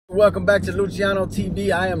Welcome back to Luciano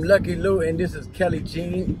TV. I am Lucky Lou and this is Kelly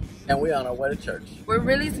Jean and we're on our way to church. We're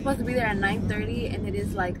really supposed to be there at 9:30 and it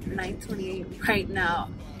is like 9:28 right now.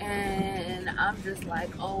 And I'm just like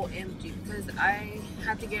OMG because I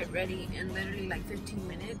have to get ready in literally like 15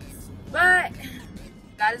 minutes. But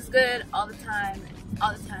God is good all the time.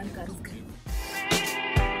 All the time God is good.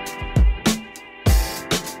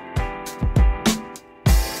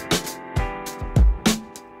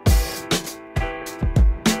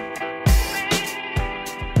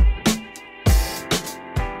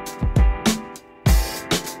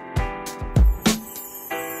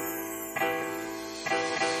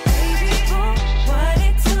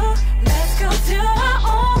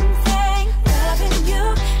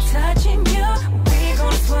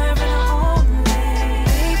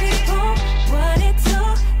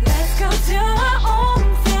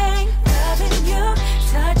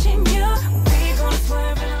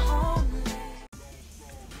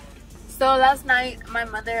 So last night, my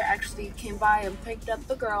mother actually came by and picked up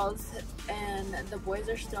the girls, and the boys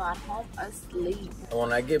are still at home asleep. And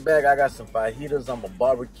when I get back, I got some fajitas on my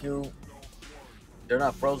barbecue. They're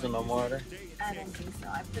not frozen no more, are they? I don't think so.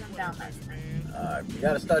 I put them down last night. You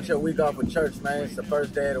gotta start your week off with church, man. It's the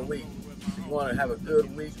first day of the week. If you wanna have a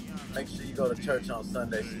good week, make sure you go to church on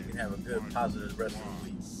Sunday so you can have a good, positive rest of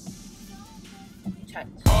the week. Church.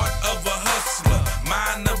 Heart of a hustler,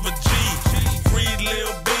 mind of a G. Free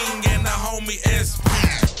Lil Bing and the homie SP.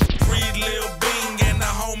 Free Lil Bing and the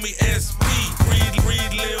homie SP. Free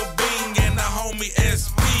Lil Bing and the homie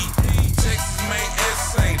SP. Texas made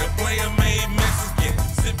SA, the player made Mexican.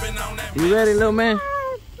 Sipping on that. You ready, little man?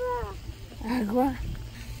 Agua.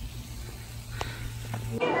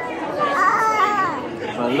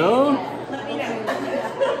 Hello?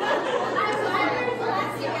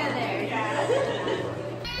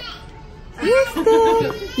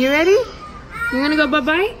 You ready? You gonna go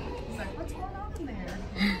bye-bye? What's going on there?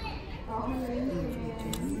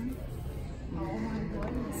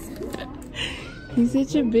 He's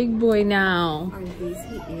such a big boy now. Aren't these,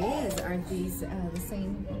 he is. Aren't these the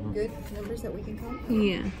same good numbers that we can call?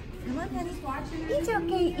 Yeah. Come on, honey. It's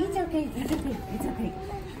okay. It's okay. It's okay. It's okay.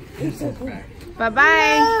 It's okay.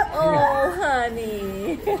 Bye-bye. Oh,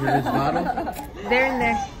 honey. There and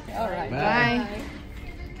there. All right. Bye.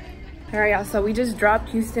 All right, y'all, so we just dropped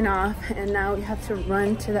Houston off and now we have to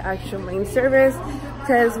run to the actual main service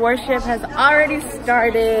because worship has already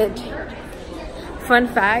started. Fun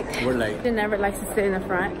fact, We're late. he never likes to sit in the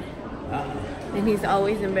front and he's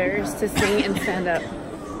always embarrassed to sing and stand up.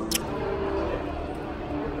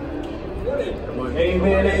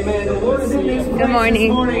 Amen, amen. The Lord is in this place. Good morning.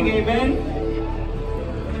 This morning, amen.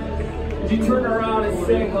 Would you turn around and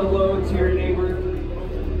say hello to your neighbor?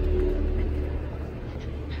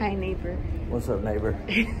 Hi, neighbor. What's up, neighbor?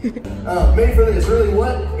 Made for this. Really,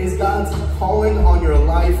 what is God's calling on your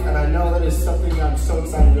life? And I know that is something I'm so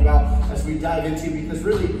excited about as we dive into, because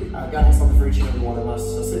really, God has something for each and every one of us.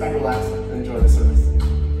 So sit back, relax, and enjoy the service.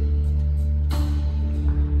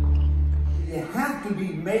 You have to be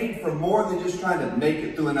made for more than just trying to make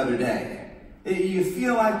it through another day. You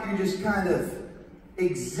feel like you're just kind of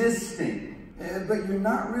existing, but you're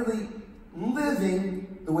not really living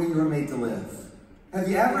the way you were made to live. Have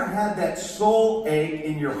you ever had that soul ache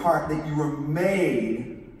in your heart that you were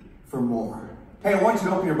made for more? Hey, I want you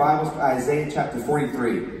to open your Bibles to Isaiah chapter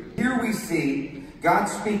 43. Here we see God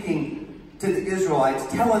speaking to the Israelites,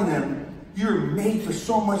 telling them, you're made for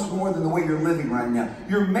so much more than the way you're living right now.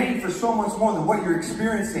 You're made for so much more than what you're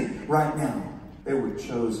experiencing right now. They were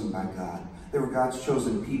chosen by God. They were God's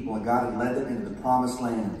chosen people, and God had led them into the promised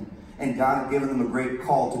land. And God had given them a great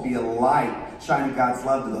call to be a light, shining God's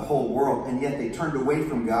love to the whole world. And yet they turned away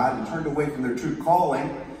from God and turned away from their true calling.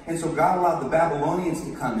 And so God allowed the Babylonians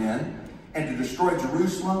to come in and to destroy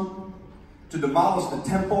Jerusalem, to demolish the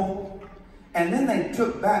temple. And then they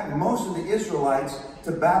took back most of the Israelites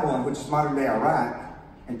to Babylon, which is modern day Iraq,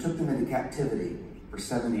 and took them into captivity for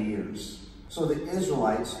 70 years. So the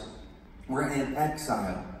Israelites were in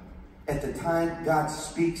exile. At the time, God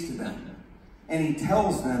speaks to them. And he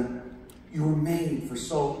tells them, you were made for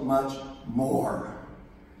so much more.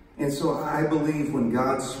 And so I believe when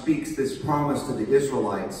God speaks this promise to the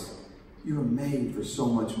Israelites, you were made for so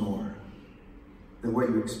much more than what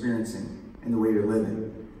you're experiencing and the way you're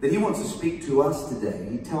living. That he wants to speak to us today.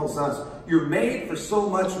 He tells us, you're made for so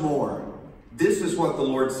much more. This is what the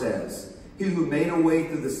Lord says. He who made a way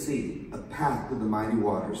through the sea, a path through the mighty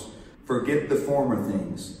waters. Forget the former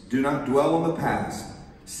things. Do not dwell on the past.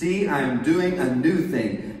 See, I am doing a new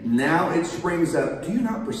thing. Now it springs up. Do you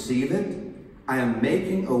not perceive it? I am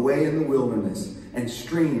making a way in the wilderness and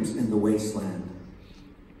streams in the wasteland.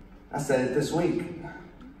 I said it this week.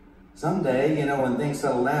 Someday, you know, when things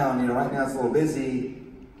settle down, you know, right now it's a little busy.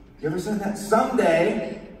 You ever said that?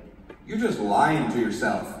 Someday, you're just lying to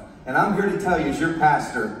yourself. And I'm here to tell you, as your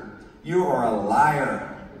pastor, you are a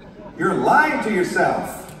liar. You're lying to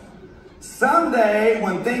yourself. Someday,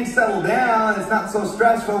 when things settle down, it's not so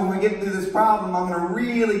stressful when we get through this problem, I'm going to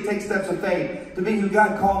really take steps of faith to be who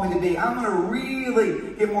God called me to be. I'm going to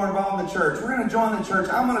really get more involved in the church. We're going to join the church.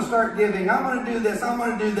 I'm going to start giving. I'm going to do this. I'm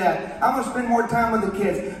going to do that. I'm going to spend more time with the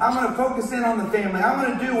kids. I'm going to focus in on the family. I'm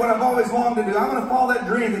going to do what I've always longed to do. I'm going to follow that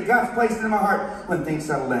dream that God's placed in my heart when things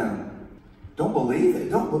settle down. Don't believe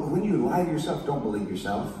it. When you lie to yourself, don't believe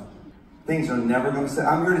yourself. Things are never going to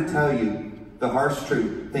settle. I'm here to tell you the harsh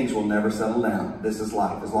truth. Things will never settle down. This is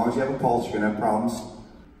life. As long as you have a pulse, you're going to have problems.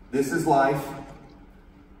 This is life.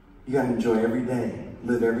 You got to enjoy every day.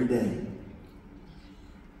 Live every day.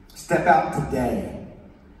 Step out today.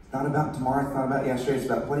 It's not about tomorrow. It's not about yesterday. It's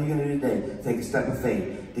about what are you going to do today? Take a step of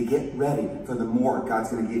faith to get ready for the more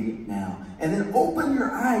God's going to give you now. And then open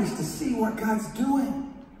your eyes to see what God's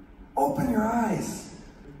doing. Open your eyes.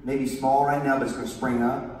 Maybe small right now, but it's going to spring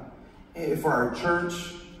up. For our church,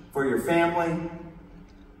 for your family,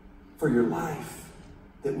 for your life,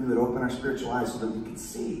 that we would open our spiritual eyes so that we could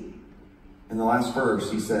see. In the last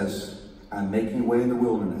verse, he says, I'm making way in the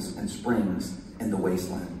wilderness and springs in the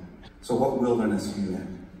wasteland. So what wilderness are you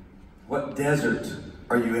in? What desert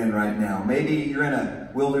are you in right now? Maybe you're in a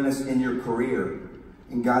wilderness in your career,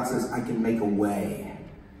 and God says, I can make a way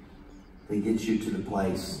to get you to the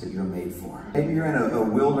place that you're made for. Maybe you're in a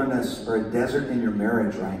wilderness or a desert in your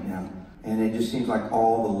marriage right now, and it just seems like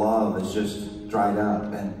all the love is just dried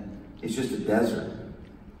up and it's just a desert.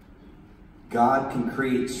 God can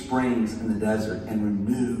create springs in the desert and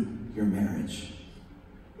renew your marriage.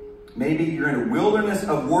 Maybe you're in a wilderness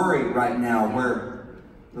of worry right now where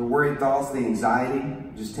the worried thoughts, the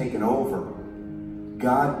anxiety just taking over.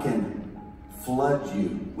 God can flood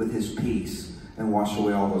you with his peace and wash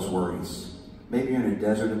away all those worries. Maybe you're in a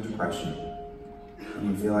desert of depression and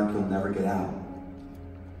you feel like you'll never get out.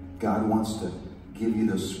 God wants to give you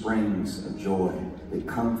those springs of joy that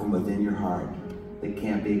come from within your heart that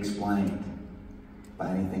can't be explained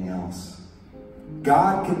by anything else.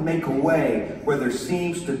 God can make a way where there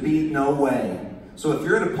seems to be no way. So if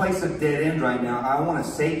you're at a place of dead end right now, I want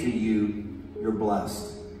to say to you, you're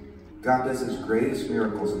blessed. God does his greatest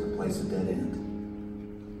miracles at the place of dead end.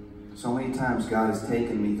 So many times God has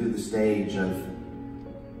taken me through the stage of,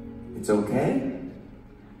 it's okay,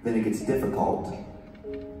 then it gets difficult.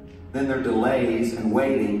 Then there are delays and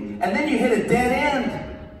waiting. And then you hit a dead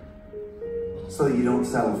end. So you don't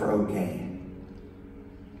settle for okay.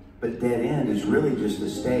 But dead end is really just a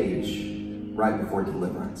stage right before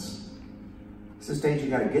deliverance. It's a stage you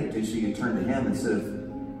got to get to so you turn to him instead of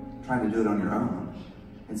trying to do it on your own.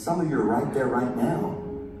 And some of you are right there right now.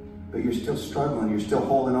 But you're still struggling. You're still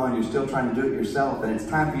holding on. You're still trying to do it yourself. And it's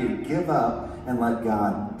time for you to give up and let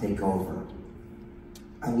God take over.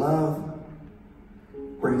 I love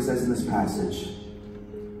where he says in this passage,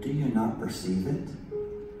 do you not perceive it?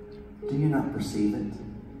 Do you not perceive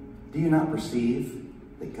it? Do you not perceive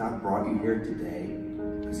that God brought you here today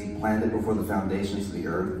because he planned it before the foundations of the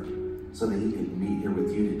earth so that he could meet here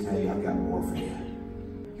with you to tell you, I've got more for you.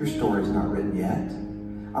 Your story is not written yet.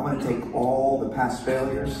 I'm going to take all the past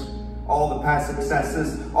failures, all the past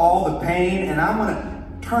successes, all the pain, and I'm going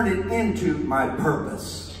to turn it into my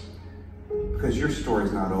purpose. Because your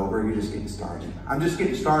story's not over, you're just getting started. I'm just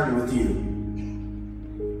getting started with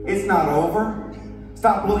you. It's not over.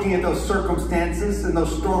 Stop looking at those circumstances and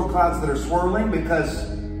those storm clouds that are swirling, because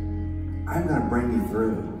I'm going to bring you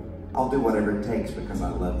through. I'll do whatever it takes because I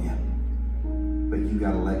love you. But you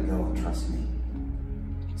got to let go and trust me.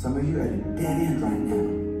 Some of you are at a dead end right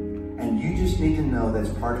now. And you just need to know that's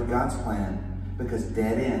part of God's plan, because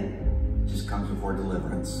dead end just comes before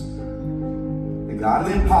deliverance. The God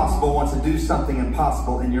of the impossible wants to do something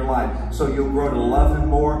impossible in your life, so you'll grow to love him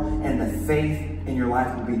more, and the faith in your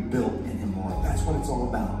life will be built in him more. That's what it's all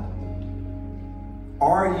about.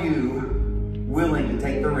 Are you willing to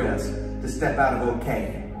take the risk to step out of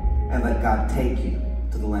okay and let God take you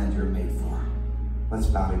to the land you're made for? Let's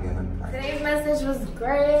bow together and pray. Today's message was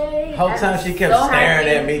great. Whole time she kept staring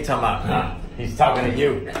at me, talking about, he's talking to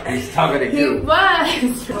you. He's talking to you. He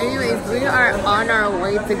was. Anyways, we are on our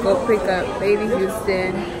way to go pick up baby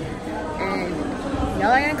Houston. And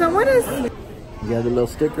y'all are gonna come with us. You got a little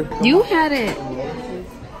sticker? You had it. Yeah,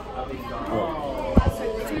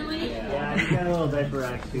 you got a little diaper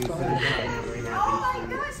rack too. So Oh my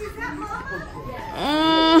gosh, is that mama?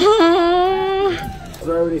 He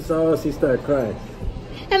already saw us, he started crying.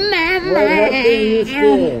 Mama. What happened,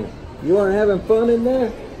 Houston? You aren't having fun in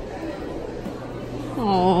there?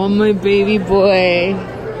 Oh, my baby boy.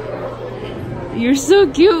 You're so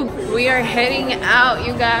cute. We are heading out,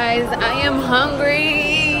 you guys. I am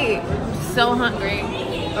hungry. I'm so hungry.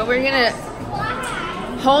 But we're gonna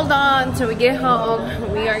hold on till we get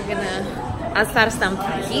home. We are gonna asar some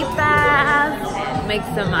fajitas and make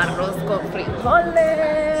some arroz con frijoles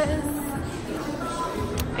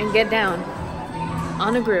and get down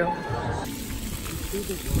on a grill.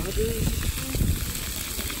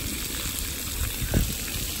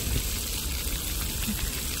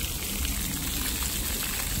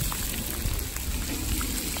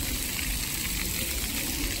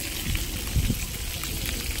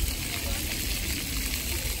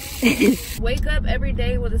 Wake up every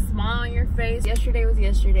day with a smile on your face. Yesterday was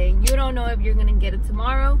yesterday. You don't know if you're gonna get it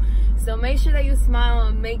tomorrow, so make sure that you smile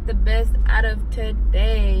and make the best out of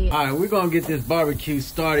today. All right, we're gonna get this barbecue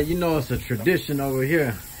started. You know it's a tradition over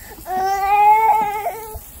here.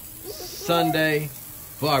 Sunday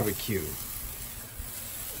barbecue.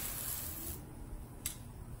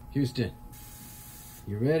 Houston,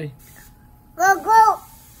 you ready? Go.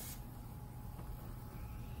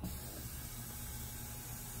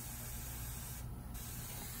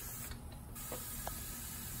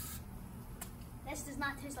 This does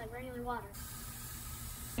not taste like regular water.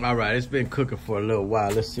 All right, it's been cooking for a little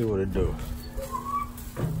while. Let's see what it do.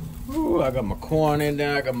 Ooh, I got my corn in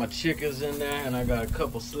there, I got my chickens in there, and I got a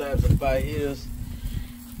couple slabs of fajitas.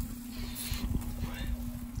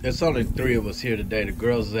 There's only 3 of us here today. The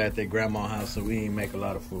girls is at their grandma's house, so we ain't make a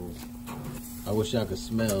lot of food. I wish y'all could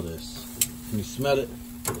smell this. Can you smell it?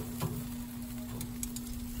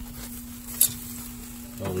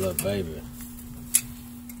 Oh, look, baby.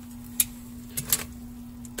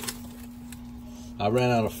 I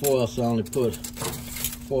ran out of foil, so I only put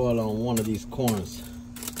foil on one of these corners.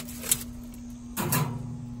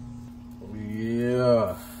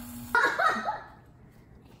 Yeah.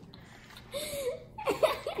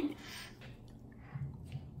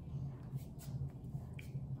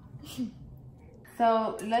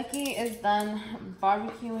 So Lucky is done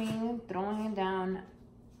barbecuing, throwing it down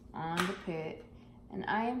on the pit, and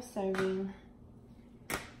I am serving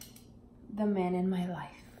the man in my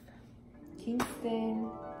life,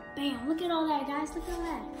 Kingston. Bam, look at all that, guys. Look at all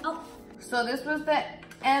that. Oh. So this was the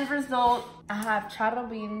end result. I have charro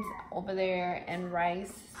beans over there and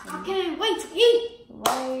rice. I can't wait to eat.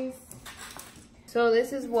 Rice. So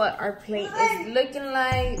this is what our plate is looking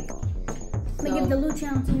like. Let me give the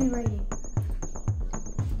Lucianotv rating.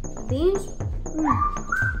 The beans,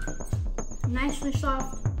 nicely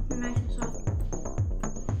soft.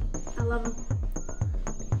 I love them.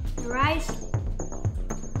 The rice,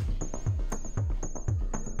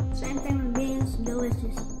 same thing with beans,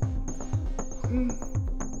 delicious.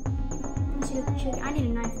 Let's see the chicken. I need a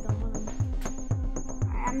knife though. Hold on.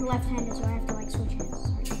 I'm left-handed, so I have to like switch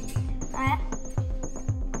hands. Alright.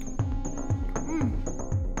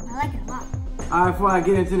 I like it a lot. All right, before I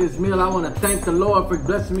get into this meal, I want to thank the Lord for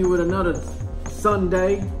blessing me with another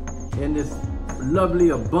Sunday and this lovely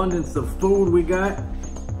abundance of food we got.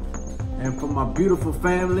 And for my beautiful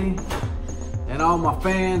family and all my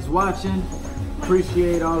fans watching,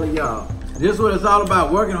 appreciate all of y'all. This is what it's all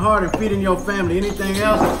about, working hard and feeding your family. Anything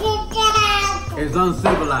else is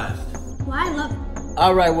uncivilized. Well, I love it.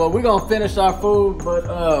 All right, well, we're going to finish our food, but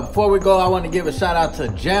before we go, I want to give a shout out to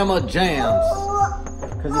Jamma Jams.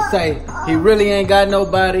 Because he say he really ain't got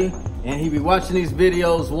nobody, and he be watching these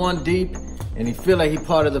videos one deep, and he feel like he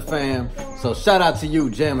part of the fam. So shout out to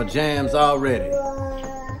you, Jamma Jams, already.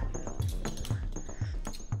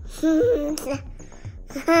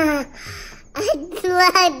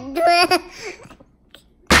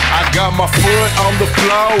 I got my foot on the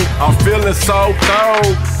floor, I'm feeling so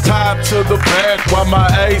cold. Tied to the back while my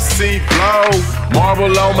AC blow.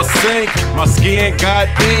 Marble on my sink, my skin got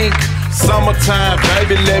ink. Summertime,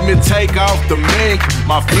 baby, let me take off the mink.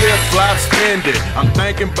 My flip-flops spin it, I'm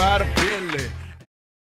thinking about a Bentley.